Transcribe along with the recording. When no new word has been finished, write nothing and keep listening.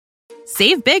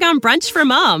Save big on brunch for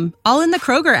mom, all in the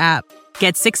Kroger app.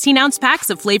 Get 16-ounce packs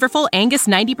of flavorful Angus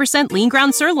 90% lean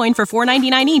ground sirloin for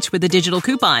 $4.99 each with a digital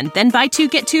coupon. Then buy 2,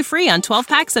 get 2 free on 12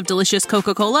 packs of delicious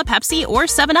Coca-Cola, Pepsi, or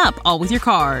 7-Up, all with your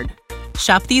card.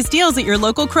 Shop these deals at your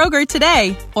local Kroger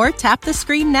today, or tap the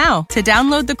screen now to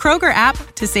download the Kroger app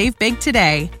to save big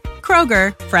today.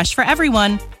 Kroger, fresh for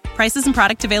everyone. Prices and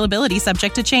product availability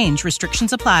subject to change.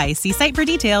 Restrictions apply. See site for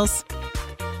details.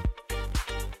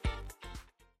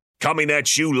 Coming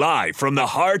at you live from the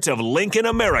heart of Lincoln,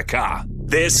 America.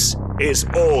 This is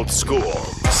Old School,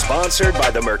 sponsored by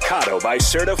the Mercado by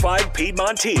Certified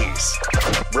Piedmontese.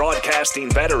 Broadcasting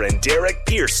veteran Derek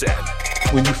Pearson.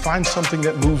 When you find something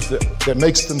that moves them, that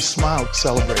makes them smile,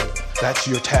 celebrate it. That's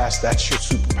your task. That's your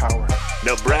superpower.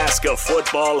 Nebraska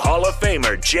Football Hall of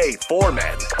Famer Jay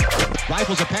Foreman.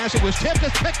 Rifles a pass. It was tipped.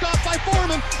 It's picked off by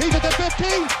Foreman. He's at the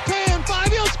 15, 10,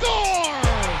 5. He'll score!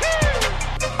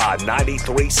 On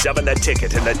 93.7 The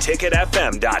Ticket and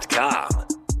theticketfm.com.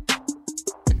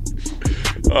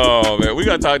 Oh, man. We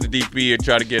got to talk to DP and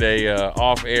try to get a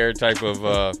off-air type of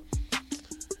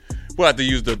we'll have to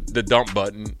use the dump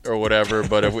button or whatever.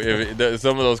 But if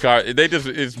some of those cars,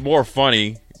 it's more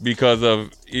funny because of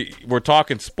we're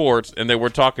talking sports and then we're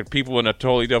talking people in a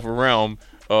totally different realm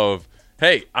of,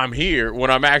 hey, I'm here when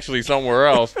I'm actually somewhere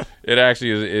else. It actually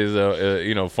is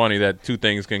funny that two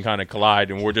things can kind of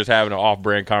collide, and we're just having an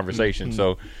off-brand conversation. Mm-hmm.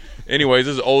 So, anyways,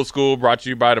 this is Old School, brought to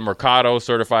you by the Mercado,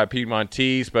 Certified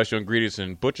Piedmontese, special ingredients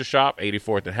in Butcher Shop,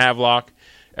 84th and Havelock.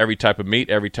 Every type of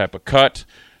meat, every type of cut.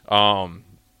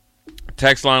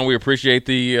 Text line, we appreciate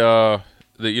the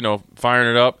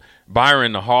firing it up.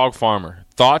 Byron, the hog farmer.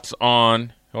 Thoughts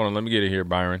on? Hold on, let me get it here,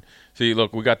 Byron. See,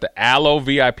 look, we got the Aloe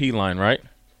VIP line, right?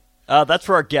 That's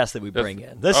for our guests that we bring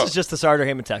in. This is just the Starter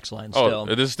Heyman text line still.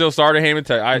 Oh, this is still Starter Heyman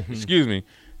text. Excuse me.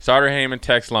 Starter Heyman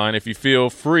text line. If you feel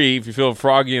free, if you feel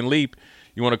froggy and leap,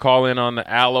 you want to call in on the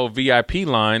Aloe VIP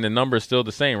line. The number is still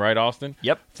the same, right, Austin?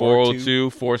 Yep.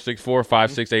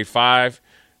 402-464-5685.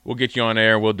 We'll get you on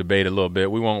air. We'll debate a little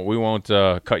bit. We won't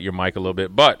cut your mic a little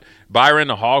bit. But Byron,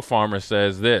 the hog farmer,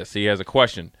 says this. He has a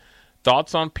question.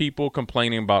 Thoughts on people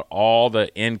complaining about all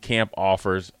the in-camp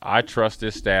offers? I trust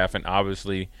this staff, and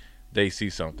obviously – they see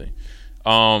something.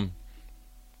 I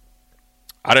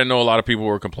didn't know a lot of people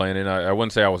were complaining. I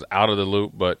wouldn't say I was out of the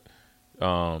loop, but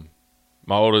my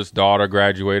oldest daughter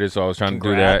graduated, so I was trying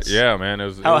Congrats. to do that. Yeah, man.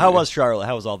 How was Charlotte?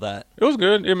 How was all that? It was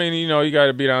good. I mean, you got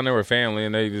to be down there with family,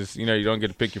 and they just, you don't get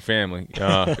to pick your family.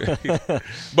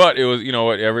 But it was,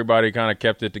 everybody kind of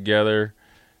kept it together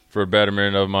for the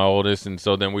betterment of my oldest, and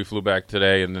so then we flew back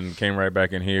today and then came right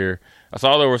back in here. I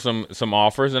saw there were some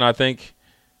offers, and I think,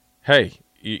 hey,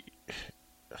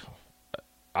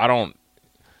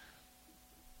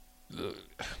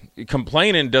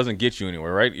 complaining doesn't get you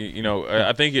anywhere, right?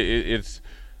 I think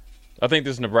I think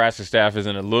this Nebraska staff is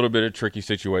in a little bit of a tricky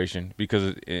situation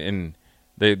because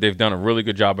they've done a really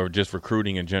good job of just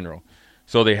recruiting in general.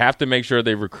 So they have to make sure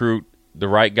they recruit the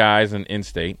right guys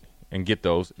in-state and get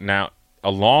those. Now,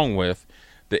 along with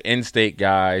the in-state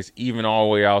guys, even all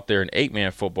the way out there in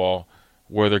 8-man football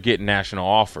where they're getting national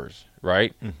offers,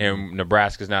 right? Mm-hmm. And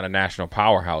Nebraska's not a national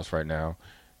powerhouse right now.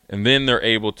 And then they're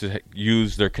able to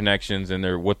use their connections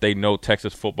and what they know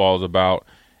Texas football is about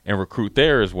and recruit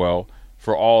there as well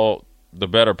for all the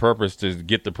better purpose to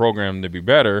get the program to be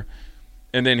better.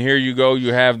 And then here you go,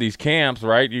 you have these camps,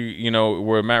 right?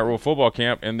 We're a Matt Rule football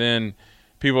camp, and then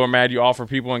people are mad you offer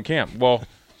people in camp. Well,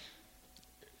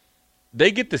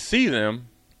 they get to see them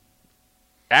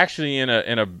actually in a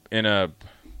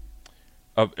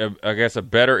I guess a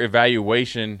better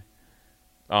evaluation.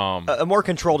 A more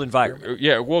controlled environment.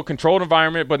 Yeah, well, controlled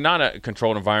environment, but not a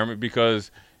controlled environment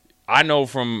because I know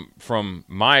from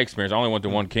my experience, I only went to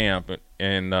one camp,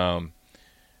 and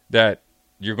that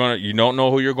you don't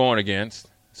know who you're going against,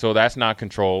 so that's not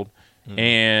controlled,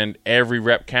 and every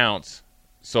rep counts,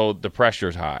 so the pressure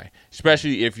is high,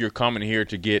 especially if you're coming here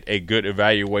to get a good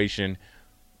evaluation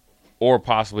or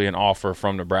possibly an offer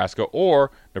from Nebraska,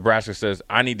 or Nebraska says,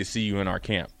 I need to see you in our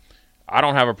camp. I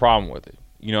don't have a problem with it.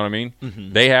 You know what I mean?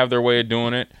 Mm-hmm. They have their way of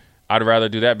doing it. I'd rather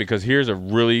do that because here's a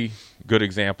really good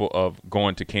example of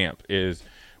going to camp is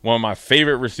one of my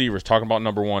favorite receivers, talking about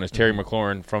number one, is Terry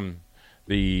McLaurin from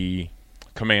the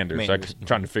Commanders. I'm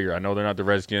trying to figure. I know they're not the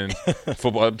Redskins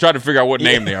football. I'm trying to figure out what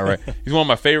name they are, right? He's one of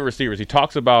my favorite receivers. He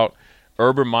talks about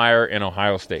Urban Meyer in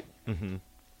Ohio State. Mm-hmm.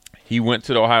 He went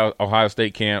to the Ohio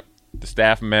State camp. The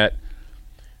staff met.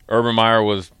 Urban Meyer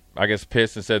was, I guess,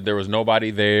 pissed and said there was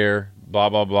nobody there, blah,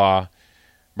 blah, blah.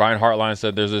 Brian Hartline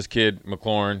said there's this kid,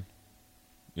 McLaurin.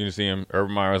 You didn't see him.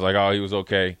 Urban Meyer was like, oh, he was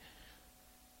okay.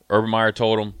 Urban Meyer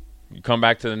told him, you come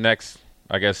back to the next,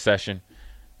 I guess, session.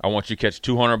 I want you to catch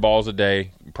 200 balls a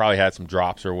day, probably had some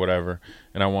drops or whatever,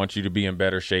 and I want you to be in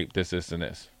better shape, this, and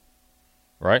this.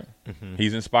 Right? Mm-hmm.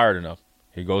 He's inspired enough.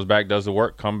 He goes back, does the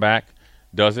work, come back,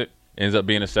 does it, ends up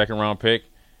being a second-round pick.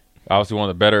 Obviously one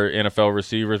of the better NFL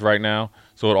receivers right now.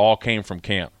 So it all came from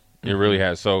camp. It really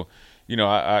has. So,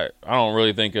 I don't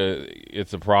really think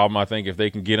it's a problem. I think if they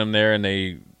can get him there and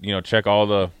they, check all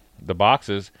the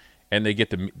boxes and they get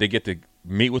to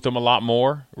meet with them a lot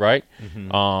more, right?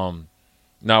 Mm-hmm.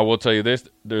 Now, we'll tell you this.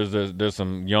 There's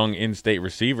some young in-state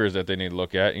receivers that they need to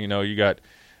look at. You got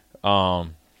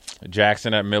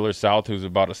Jackson at Miller South, who's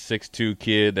about a 6'2"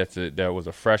 kid that was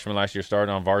a freshman last year,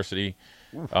 started on varsity,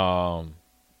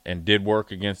 and did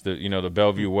work against the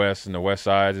Bellevue West and the West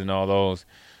Sides and all those.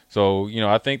 So,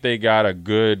 I think they got a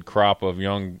good crop of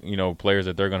young, players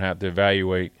that they're going to have to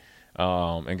evaluate,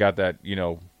 and got that,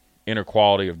 inner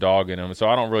quality of dog in them. So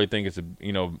I don't really think it's a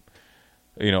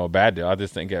bad deal. I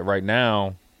just think that right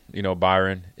now,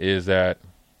 Byron, is that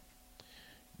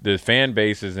the fan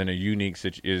base is in a unique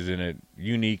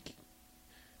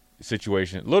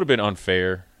situation, a little bit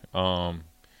unfair,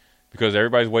 because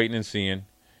everybody's waiting and seeing,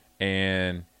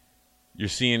 and you're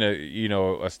seeing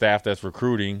a staff that's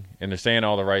recruiting and they're saying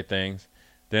all the right things.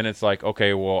 Then it's like,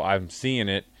 okay, well, I'm seeing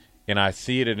it and I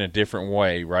see it in a different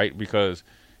way, right? Because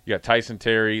you got Tyson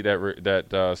Terry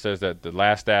that says that the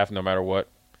last staff, no matter what,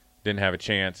 didn't have a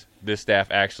chance. This staff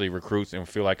actually recruits and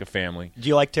feel like a family. Do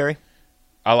you like Terry?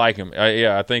 I like him.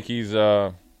 I think he's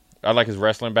I like his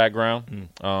wrestling background.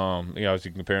 As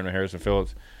you compare him to Harrison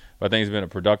Phillips. But I think he's been a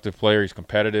productive player. He's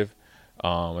competitive.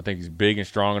 I think he's big and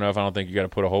strong enough. I don't think you got to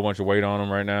put a whole bunch of weight on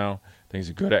him right now. I think he's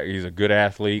a good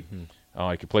athlete.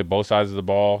 He can play both sides of the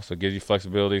ball, so it gives you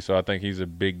flexibility. So I think he's a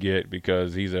big get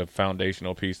because he's a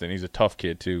foundational piece, and he's a tough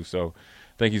kid too. So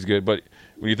I think he's good. But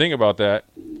when you think about that,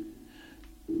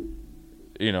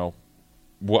 I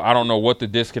don't know what the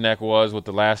disconnect was with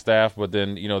the last staff, but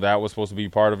then, that was supposed to be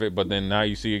part of it. But then now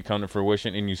you see it come to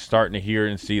fruition, and you're starting to hear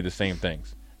and see the same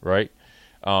things, right?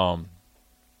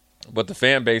 But the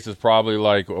fan base is probably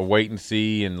like a wait and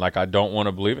see, and like I don't want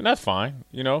to believe it. And that's fine,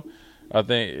 I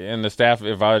think. And the staff,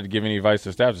 if I had to give any advice to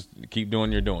the staff, just keep doing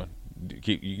what you're doing.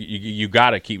 You got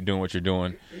to keep doing what you're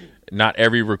doing. Not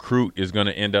every recruit is going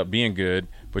to end up being good,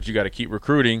 but you got to keep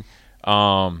recruiting.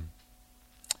 So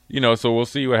we'll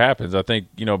see what happens. I think,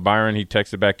 Byron, he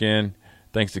texted back in.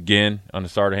 Thanks again on the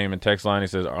Starter Heyman text line. He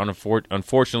says,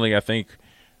 unfortunately, I think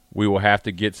we will have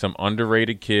to get some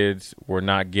underrated kids. We're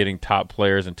not getting top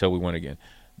players until we win again.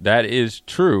 That is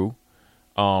true.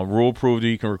 Rule proved that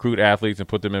you can recruit athletes and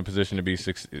put them in position to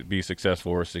be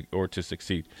successful or to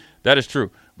succeed. That is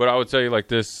true. But I would tell you like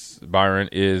this, Byron,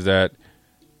 is that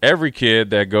every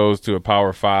kid that goes to a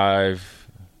Power 5,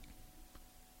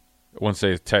 I wouldn't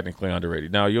say is technically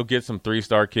underrated. Now, you'll get some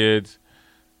 3-star kids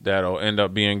that'll end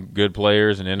up being good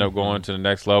players and end up going to the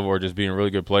next level or just being really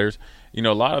good players. A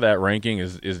lot of that ranking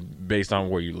is based on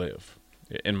where you live,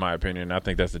 in my opinion. I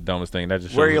think that's the dumbest thing. That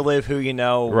just where you live, who you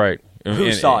know, right?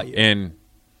 Who saw you, and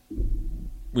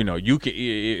you can.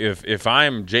 If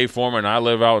I'm Jay Foreman and I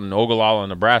live out in Ogallala,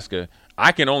 Nebraska,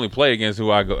 I can only play against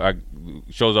who I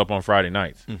shows up on Friday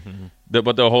nights.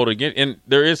 But they'll hold it again, and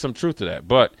there is some truth to that.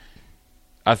 But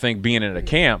I think being in a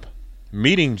camp,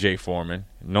 meeting Jay Foreman,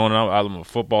 knowing I'm a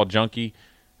football junkie,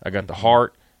 I got the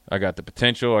heart, I got the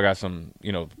potential, I got some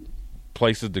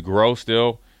places to grow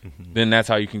still, then that's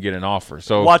how you can get an offer.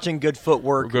 So watching good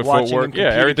footwork,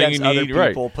 everything you need,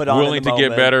 right? Put on willing to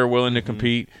get better, willing to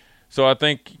compete. So I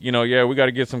think we got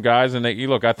to get some guys. And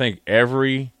I think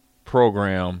every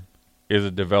program is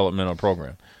a developmental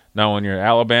program. Now, when you're in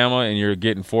Alabama and you're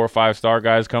getting 4 or 5-star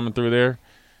guys coming through there,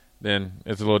 then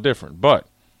it's a little different. But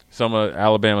some of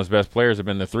Alabama's best players have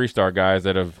been the 3-star guys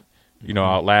that have,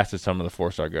 outlasted some of the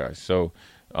 4-star guys. So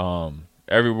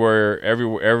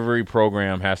every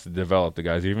program has to develop the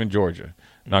guys, even Georgia.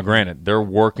 Now, granted, they're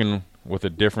working with a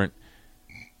different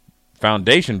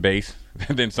foundation base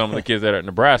than some of the kids that are at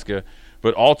Nebraska,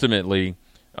 but ultimately,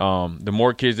 the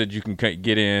more kids that you can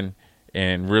get in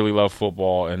and really love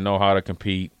football and know how to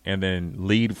compete and then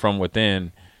lead from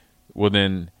within, well,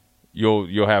 then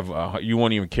you'll have you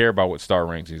won't even care about what star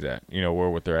ranks he's at,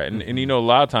 where they're at. And a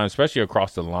lot of times, especially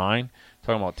across the line,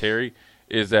 talking about Terry,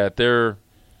 is that they're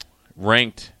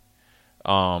ranked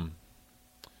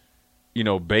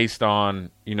based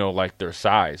on like their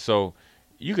size. So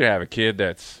you could have a kid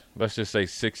that's, let's just say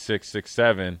 6'6",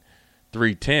 6'7",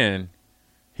 310.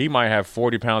 He might have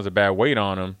 40 pounds of bad weight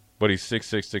on him, but he's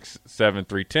 6'6", 6'7",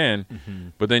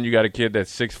 310. But then you got a kid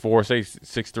that's 6'4", say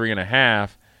 6'3 and a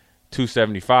half,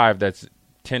 275, that's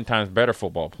 10 times better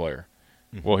football player.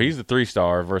 Well, he's the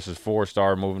 3-star versus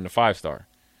 4-star moving to 5-star.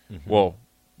 Well,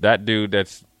 that dude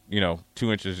that's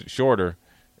 2 inches shorter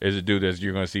is a dude that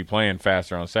you're going to see playing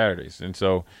faster on Saturdays. And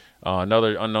so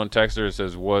another unknown texter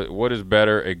says, what is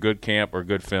better, a good camp or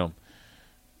good film?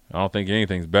 I don't think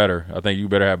anything's better. I think you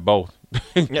better have both.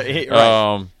 Right.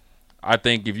 I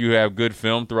think if you have good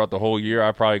film throughout the whole year,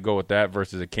 I'd probably go with that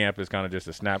versus a camp is kind of just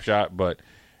a snapshot. But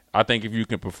I think if you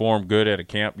can perform good at a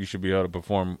camp, you should be able to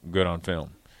perform good on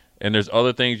film. And there's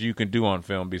other things you can do on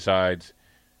film besides,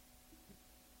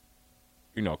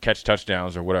 catch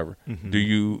touchdowns or whatever. Mm-hmm.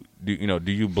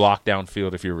 Do you block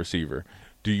downfield if you're a receiver?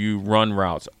 Do you run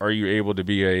routes? Are you able to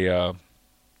be a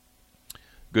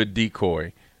good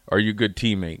decoy? Are you a good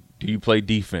teammate? Do you play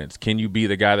defense? Can you be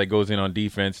the guy that goes in on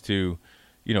defense to,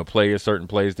 play a certain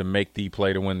plays to make the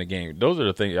play to win the game? Those are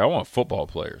the things I want football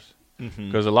players.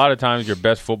 Because a lot of times your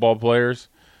best football players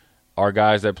are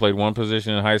guys that played one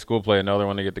position in high school, play another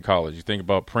when they get to college. You think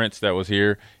about Prince that was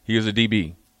here. He was a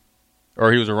DB.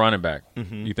 Or he was a running back.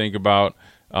 Mm-hmm. You think about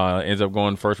ends up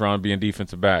going first round being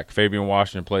defensive back. Fabian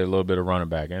Washington played a little bit of running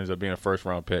back. Ends up being a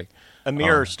first-round pick.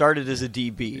 Amir started as a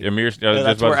DB.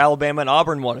 That's where Alabama and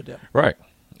Auburn wanted him. Right.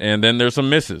 And then there's some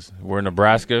misses where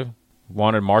Nebraska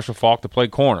wanted Marshall Faulk to play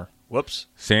corner. Whoops.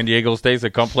 San Diego State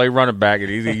said come play running back. And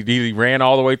he ran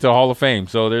all the way to the Hall of Fame.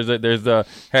 So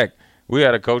heck, we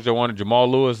had a coach that wanted Jamal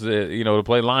Lewis to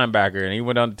play linebacker, and he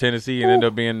went down to Tennessee and ended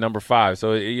up being number 5.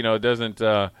 So, it doesn't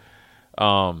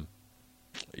I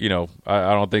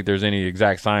don't think there's any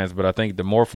exact science, but I think the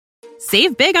more.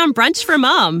 Save big on brunch for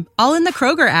mom, all in the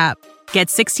Kroger app. Get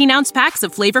 16-ounce packs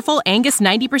of flavorful Angus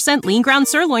 90% lean ground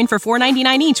sirloin for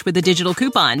 $4.99 each with a digital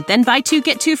coupon. Then buy 2,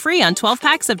 get 2 free on 12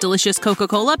 packs of delicious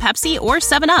Coca-Cola, Pepsi, or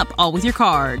 7-Up, all with your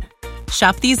card.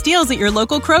 Shop these deals at your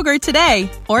local Kroger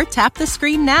today, or tap the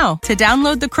screen now to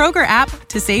download the Kroger app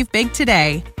to save big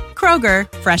today. Kroger,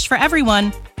 fresh for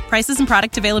everyone. Prices and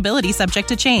product availability subject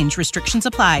to change. Restrictions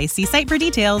apply. See site for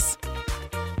details.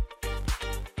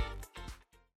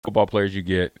 Football players you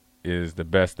get is the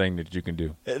best thing that you can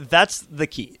do. That's the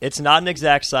key. It's not an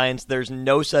exact science. There's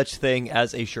no such thing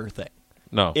as a sure thing.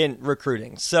 No. In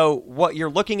recruiting. So what you're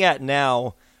looking at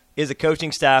now is a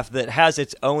coaching staff that has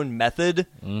its own method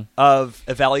of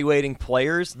evaluating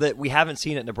players that we haven't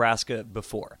seen at Nebraska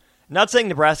before. Not saying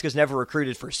Nebraska's never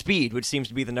recruited for speed, which seems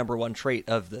to be the number one trait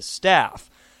of the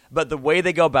staff. But the way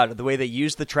they go about it, the way they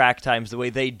use the track times, the way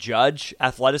they judge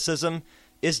athleticism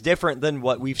is different than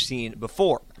what we've seen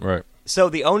before. Right. So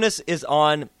the onus is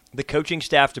on the coaching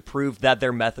staff to prove that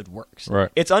their method works. Right.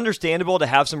 It's understandable to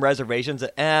have some reservations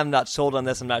that, I'm not sold on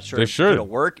this, I'm not sure it'll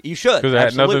work. You should. Because it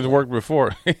had nothing to work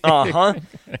before.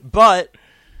 But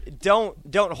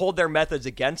don't hold their methods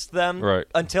against them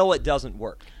until it doesn't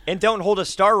work. And don't hold a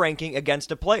star ranking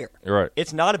against a player. Right.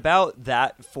 It's not about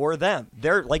that for them.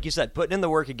 They're, like you said, putting in the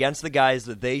work against the guys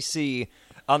that they see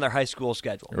on their high school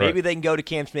schedule. Right. Maybe they can go to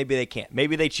camps, maybe they can't.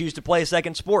 Maybe they choose to play a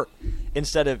second sport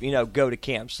instead of, go to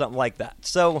camps, something like that.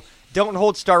 So don't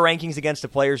hold star rankings against the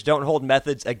players. Don't hold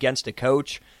methods against a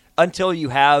coach until you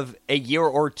have a year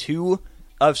or two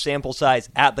of sample size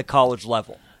at the college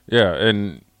level. Yeah,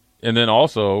 and then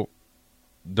also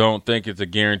don't think it's a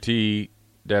guarantee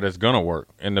that it's going to work.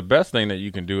 And the best thing that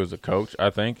you can do as a coach, I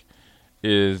think,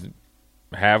 is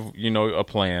have, a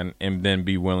plan and then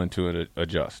be willing to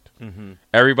adjust. Mm-hmm.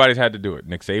 Everybody's had to do it.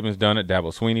 Nick Saban's done it.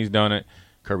 Dabo Swinney's done it.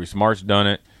 Kirby Smart's done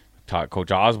it.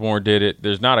 Coach Osborne did it.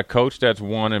 There's not a coach that's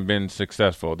won and been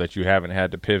successful that you haven't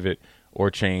had to pivot or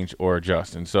change or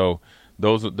adjust. And so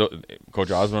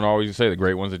Coach Osborne always used to say the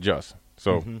great ones adjust.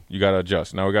 So you got to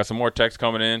adjust. Now we got some more texts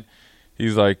coming in.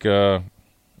 He's like,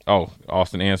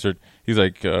 Austin answered. He's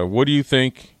like, what do you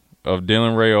think of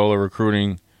Dylan Raiola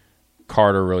recruiting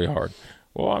Carter really hard?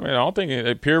 Well, I don't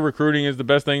think peer recruiting is the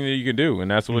best thing that you can do, and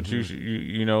that's what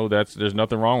there's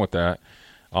nothing wrong with that.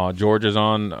 Georgia's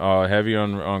on heavy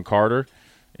on Carter,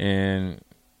 and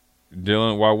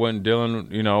Dylan. Why wouldn't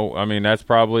Dylan? That's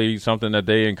probably something that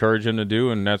they encourage him to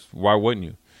do, and that's why wouldn't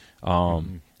you?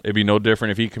 It'd be no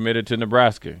different if he committed to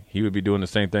Nebraska. He would be doing the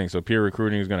same thing. So peer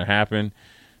recruiting is going to happen.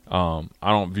 I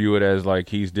don't view it as like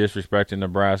he's disrespecting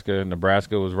Nebraska.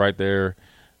 Nebraska was right there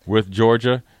with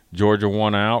Georgia. Georgia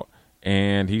won out,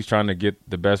 and he's trying to get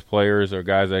the best players or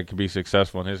guys that can be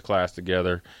successful in his class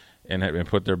together and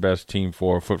put their best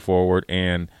foot forward,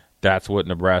 and that's what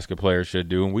Nebraska players should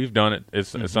do. And we've done it.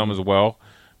 It's some as well,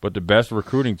 but the best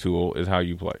recruiting tool is how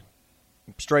you play.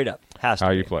 Straight up. Has to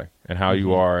how be. You play and how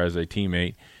you are as a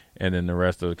teammate, and then the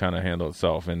rest of it kind of handle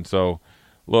itself. And so,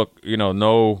 look,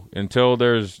 until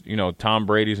there's, Tom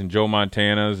Brady's and Joe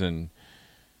Montana's and,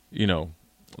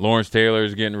 Lawrence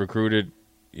Taylor's getting recruited,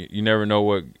 you never know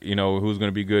what, who's going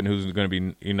to be good and who's going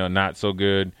to be, not so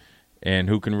good and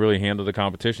who can really handle the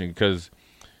competition. Because,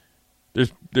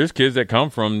 there's kids that come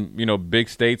from, big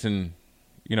states and,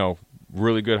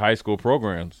 really good high school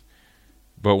programs.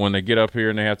 But when they get up here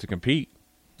and they have to compete,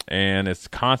 and it's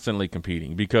constantly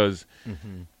competing because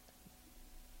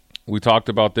we talked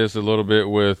about this a little bit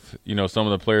with, some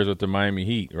of the players with the Miami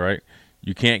Heat, right?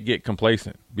 You can't get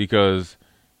complacent because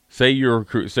say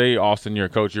Austin, you're a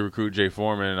coach, you recruit Jay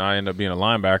Foreman, and I end up being a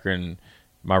linebacker, and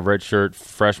my redshirt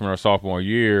freshman or sophomore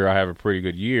year, I have a pretty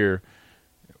good year.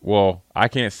 Well, I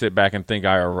can't sit back and think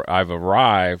I've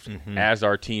arrived as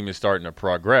our team is starting to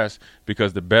progress,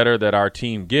 because the better that our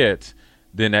team gets,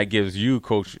 then that gives you,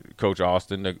 Coach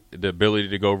Austin, the ability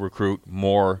to go recruit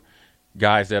more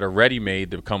guys that are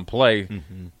ready-made to come play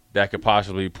that could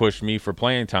possibly push me for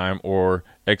playing time or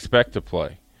expect to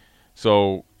play.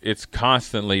 So it's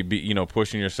constantly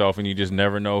pushing yourself, and you just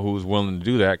never know who's willing to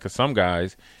do that, because some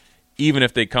guys, even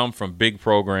if they come from big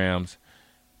programs,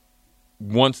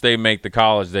 once they make the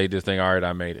college, they just think, all right,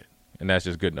 I made it, and that's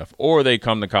just good enough. Or they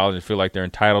come to college and feel like they're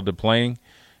entitled to playing,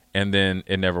 and then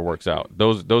it never works out.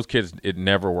 Those kids, it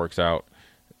never works out.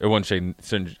 I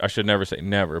should never say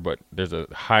never, but there's a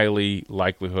highly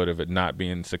likelihood of it not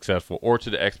being successful or to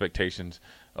the expectations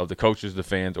of the coaches, the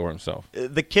fans, or himself.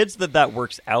 The kids that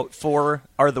works out for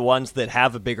are the ones that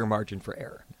have a bigger margin for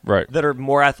error. Right. That are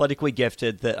more athletically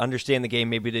gifted, that understand the game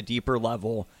maybe at a deeper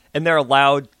level, and they're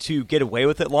allowed to get away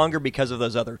with it longer because of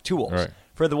those other tools. Right.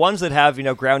 For the ones that have,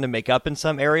 ground to make up in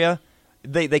some area,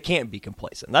 they can't be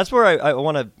complacent. That's where I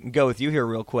want to go with you here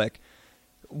real quick.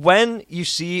 When you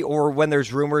see, or when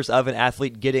there's rumors of an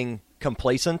athlete getting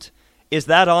complacent, is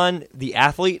that on the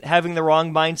athlete having the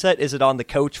wrong mindset? Is it on the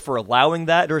coach for allowing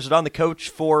that? Or is it on the coach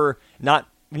for not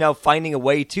finding a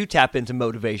way to tap into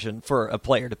motivation for a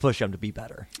player to push them to be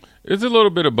better? It's a little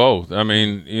bit of both. I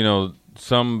mean,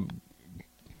 some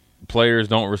players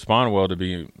don't respond well to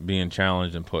being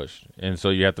challenged and pushed. And so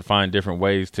you have to find different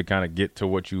ways to kind of get to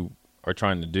what you are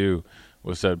trying to do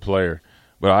with said player.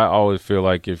 But I always feel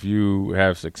like if you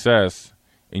have success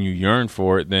and you yearn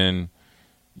for it, then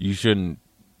you shouldn't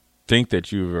think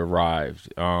that you've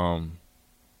arrived. Tom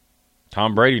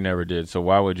Brady never did, so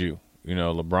why would you?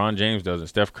 LeBron James doesn't.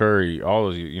 Steph Curry, all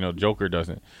of you, Joker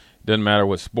doesn't. Doesn't matter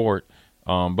what sport.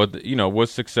 But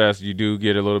with success, you do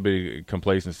get a little bit of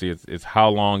complacency. It's how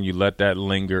long you let that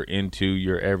linger into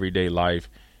your everyday life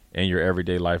and your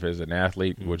everyday life as an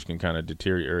athlete, which can kind of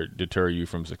deter you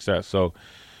from success. So,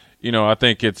 I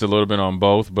think it's a little bit on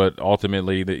both, but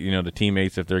ultimately, the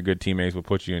teammates, if they're good teammates, will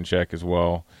put you in check as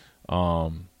well.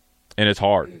 And it's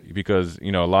hard because, a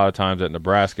lot of times at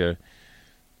Nebraska,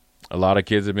 a lot of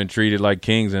kids have been treated like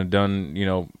kings and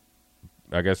done,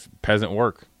 I guess, peasant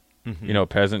work,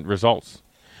 peasant results.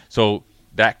 So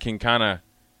that can kind of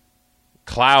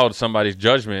cloud somebody's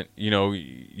judgment.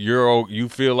 You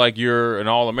feel like you're an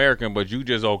All-American, but you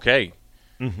just okay.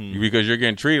 Because you're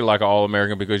getting treated like an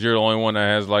All-American because you're the only one that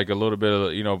has like a little bit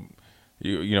of,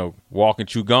 walk and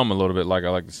chew gum a little bit, like I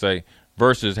like to say,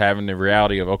 versus having the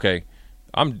reality of, okay,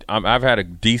 I've had a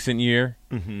decent year.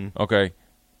 Okay,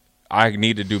 I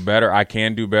need to do better. I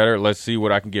can do better. Let's see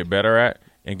what I can get better at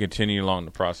and continue along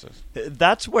the process.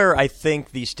 That's where I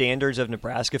think the standards of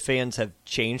Nebraska fans have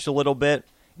changed a little bit.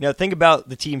 Think about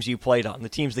the teams you played on, the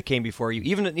teams that came before you,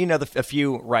 even a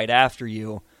few right after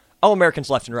you. All-Americans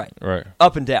left and right. Right.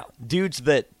 Up and down. Dudes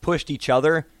that pushed each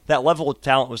other. That level of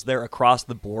talent was there across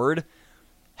the board.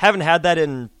 Haven't had that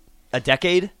in a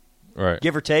decade, right?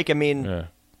 Give or take. Yeah.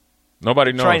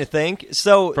 Nobody knows. Trying to think.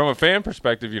 So from a fan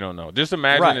perspective, you don't know. Just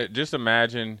imagine it. Just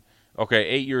imagine, okay,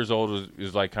 8 years old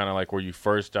is like kind of like where you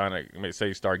first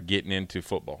start getting into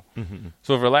football.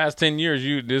 So for the last 10 years,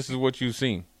 this is what you've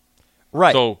seen.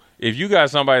 Right. So if you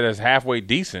got somebody that's halfway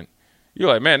decent, you're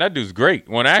like, man, that dude's great.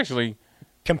 When actually –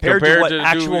 Compared to what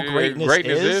actual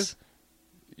greatness is,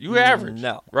 you average.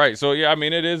 No. Right. So, yeah,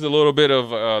 it is a little bit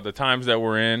of the times that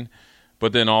we're in,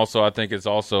 but then also I think it's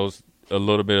also a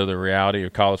little bit of the reality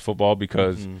of college football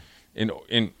because in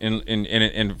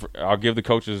I'll give the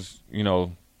coaches,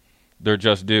 their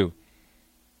just due.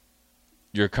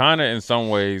 You're kind of in some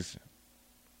ways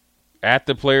at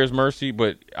the player's mercy,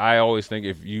 but I always think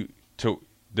if you to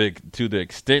the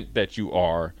extent that you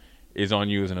are is on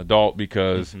you as an adult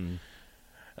because –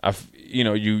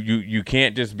 you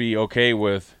can't just be okay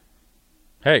with,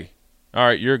 hey, all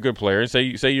right, you're a good player.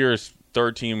 Say you're a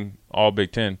third team All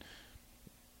Big Ten,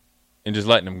 and just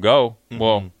letting him go.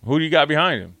 Well, who do you got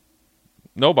behind him?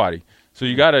 Nobody. So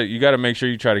you gotta make sure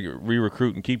you try to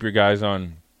re-recruit and keep your guys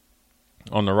on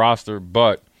the roster,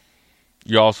 but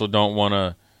you also don't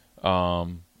want to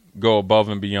go above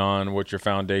and beyond what your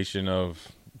foundation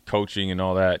of coaching and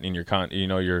all that, and your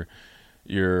continuity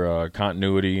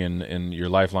and your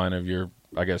lifeline of your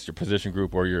I guess your position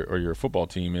group or your football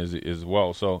team is as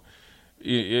well. So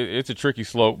it's a tricky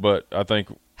slope, but I think.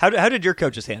 How did your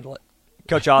coaches handle it?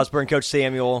 Coach Osborne, Coach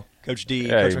Samuel, Coach D,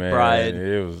 Coach McBride.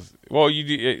 It was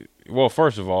well.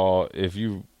 First of all, if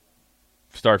you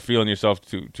start feeling yourself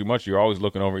too much, you're always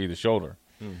looking over either shoulder,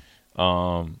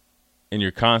 and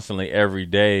you're constantly every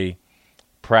day.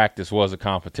 Practice was a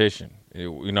competition.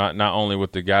 Not only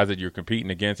with the guys that you're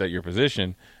competing against at your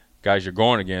position, guys you're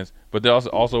going against, but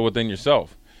also within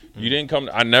yourself. You didn't come.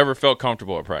 I never felt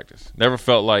comfortable at practice. Never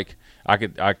felt like I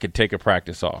could take a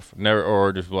practice off. Never,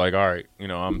 or just be like, all right,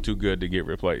 I'm too good to get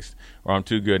replaced, or I'm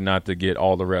too good not to get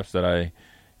all the reps that I,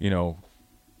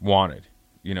 wanted.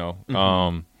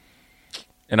 And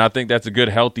I think that's a good,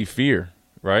 healthy fear,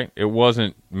 right? It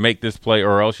wasn't make this play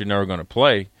or else you're never going to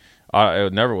play.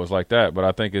 It never was like that. But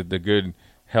I think it's the good,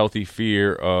 healthy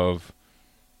fear of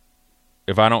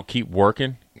if I don't keep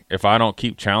working, if I don't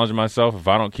keep challenging myself, if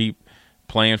I don't keep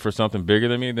playing for something bigger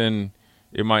than me, then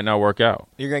it might not work out.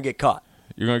 You're going to get caught.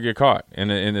 You're going to get caught. And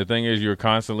the thing is, you're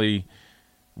constantly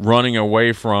running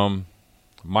away from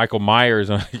Michael Myers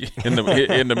in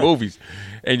the movies,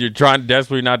 and you're trying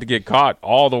desperately not to get caught.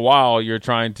 All the while, you're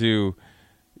trying to,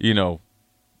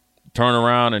 turn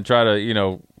around and try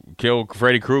to, kill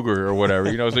Freddy Krueger or whatever.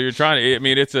 So you're trying to. I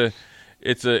mean, it's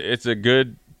a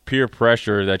good peer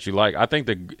pressure that you like. I think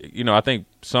I think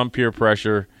some peer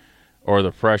pressure or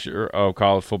the pressure of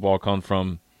college football comes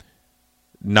from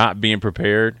not being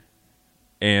prepared,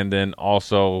 and then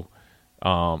also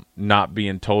not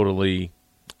being totally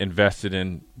invested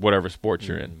in whatever sport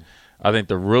you're in. I think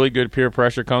the really good peer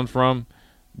pressure comes from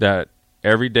that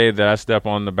every day that I step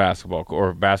on the basketball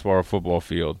or football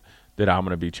field that I'm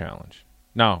going to be challenged.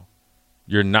 Now,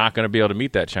 you're not going to be able to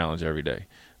meet that challenge every day.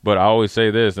 But I always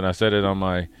say this, and I said it on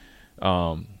my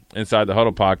Inside the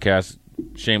Huddle podcast,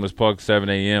 shameless plug, 7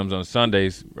 a.m. on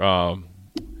Sundays.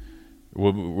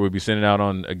 We'll be sending out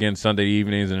on, again, Sunday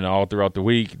evenings and all throughout the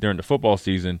week during the football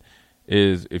season,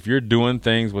 is if you're doing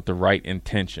things with the right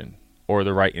intention or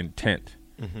the right intent,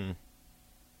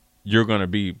 you're going to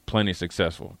be plenty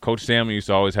successful. Coach Samuel used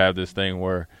to always have this thing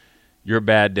where your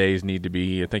bad days need to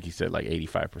be, I think he said, like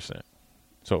 85%.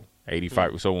 So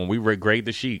 85. So when we grade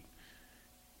the sheet,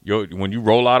 when you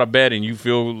roll out of bed and you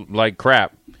feel like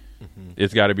crap,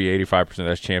 it's got to be 85%.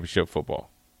 That's championship football.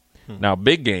 Now,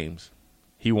 big games,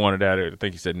 he wanted at it. I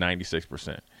think he said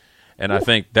 96%. And I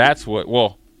think that's what.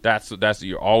 Well, that's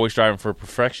you're always striving for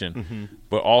perfection.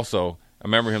 But also, I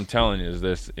remember him telling us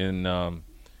this in the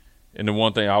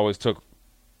one thing I always took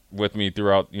with me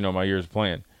throughout my years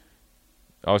playing.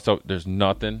 I always thought there's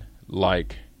nothing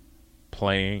like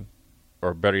playing,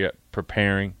 or better yet,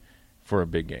 preparing for a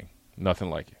big game. Nothing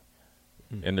like it.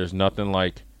 And there's nothing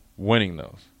like winning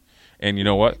those. And you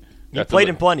know what? You played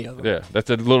in plenty of them. Yeah, that's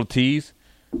a little tease.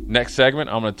 Next segment,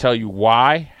 I'm going to tell you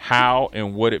why, how,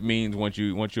 and what it means once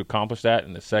you accomplish that.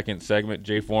 In the second segment,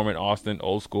 Jay Foreman, Austin,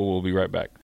 Old School. We'll be right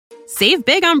back. Save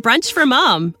big on brunch for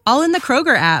mom, all in the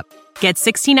Kroger app. Get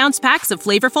 16-ounce packs of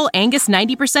flavorful Angus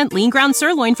 90% lean ground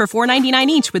sirloin for $4.99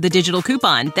 each with a digital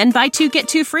coupon. Then buy 2, get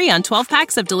 2 free on 12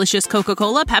 packs of delicious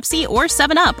Coca-Cola, Pepsi, or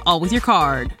 7-Up, all with your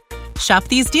card. Shop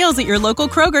these deals at your local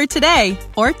Kroger today,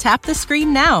 or tap the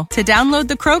screen now to download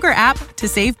the Kroger app to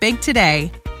save big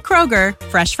today. Kroger,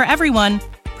 fresh for everyone.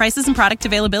 Prices and product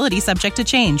availability subject to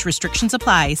change. Restrictions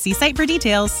apply. See site for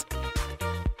details.